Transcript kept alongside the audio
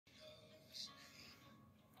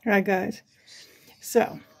Hi guys.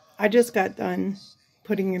 So I just got done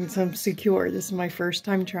putting in some Secure. This is my first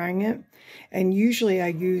time trying it, and usually I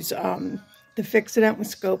use the Fix-It-Out with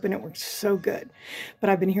scope, and it works so good. But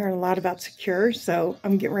I've been hearing a lot about Secure, so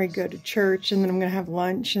I'm getting ready to go to church, and then I'm gonna have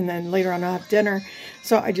lunch, and then later on I'll have dinner.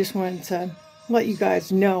 So I just wanted to let you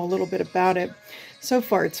guys know a little bit about it. So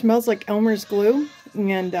far, it smells like Elmer's glue,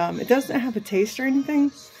 and it doesn't have a taste or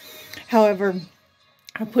anything. However,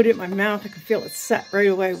 I put it in my mouth, I could feel it set right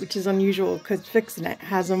away, which is unusual because Fix-It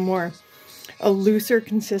has a looser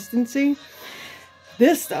consistency.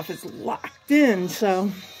 This stuff is locked in,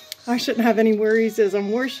 so I shouldn't have any worries as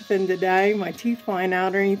I'm worshiping today, my teeth flying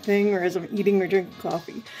out or anything, or as I'm eating or drinking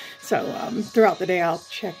coffee. So throughout the day I'll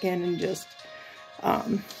check in and just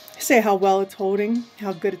say how well it's holding,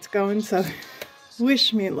 how good it's going, so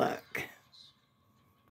wish me luck.